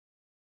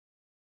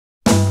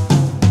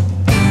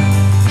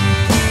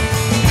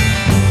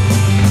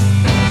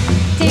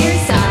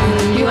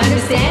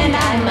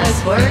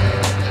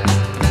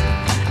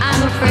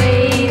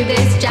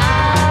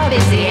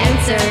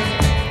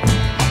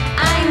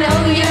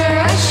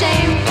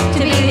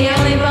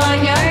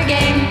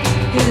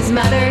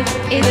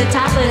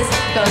topless,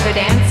 go-go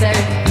dancer.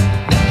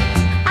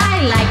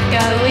 I like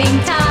going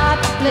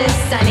topless,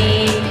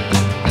 sunny.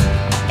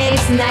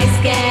 It's nice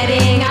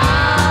getting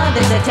all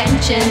this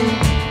attention.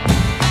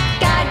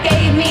 God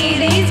gave me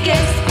these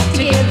gifts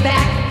to give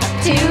back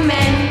to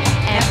men,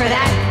 and for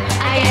that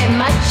I get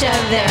much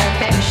of their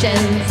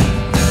affections.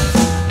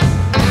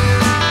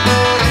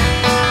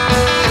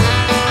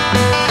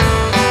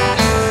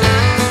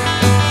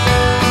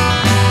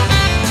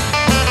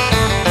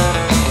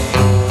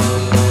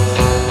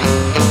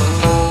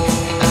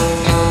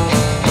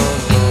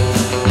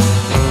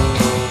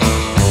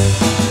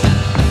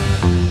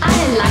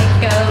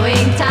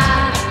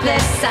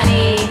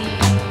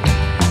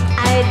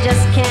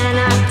 Just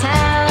cannot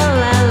tell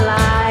a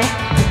lie.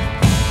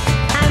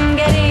 I'm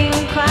getting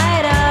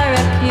quite a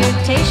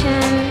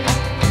reputation,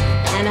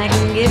 and I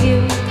can give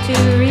you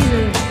 2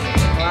 reasons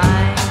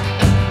why.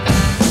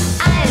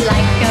 I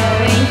like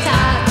going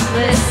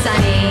topless,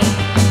 sunny.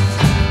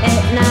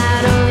 It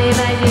not only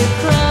buys you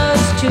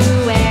clothes to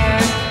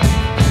wear,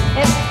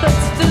 it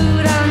puts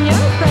food on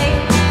your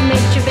plate,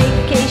 makes your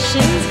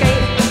vacations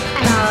great,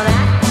 and all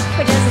that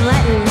for just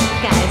letting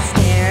guys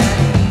stare.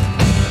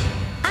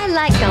 I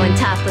like going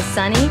topless,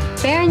 sunny.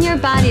 Baring your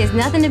body is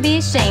nothing to be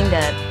ashamed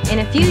of. In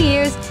a few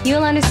years,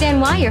 you'll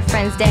understand why your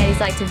friends' daddies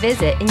like to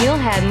visit, and you'll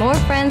have more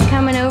friends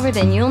coming over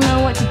than you'll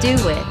know what to do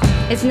with.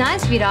 It's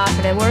nice of you to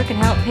offer to work and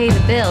help pay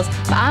the bills,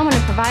 but I want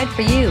to provide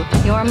for you.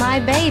 You're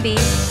my baby.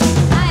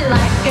 I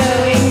like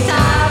going topless.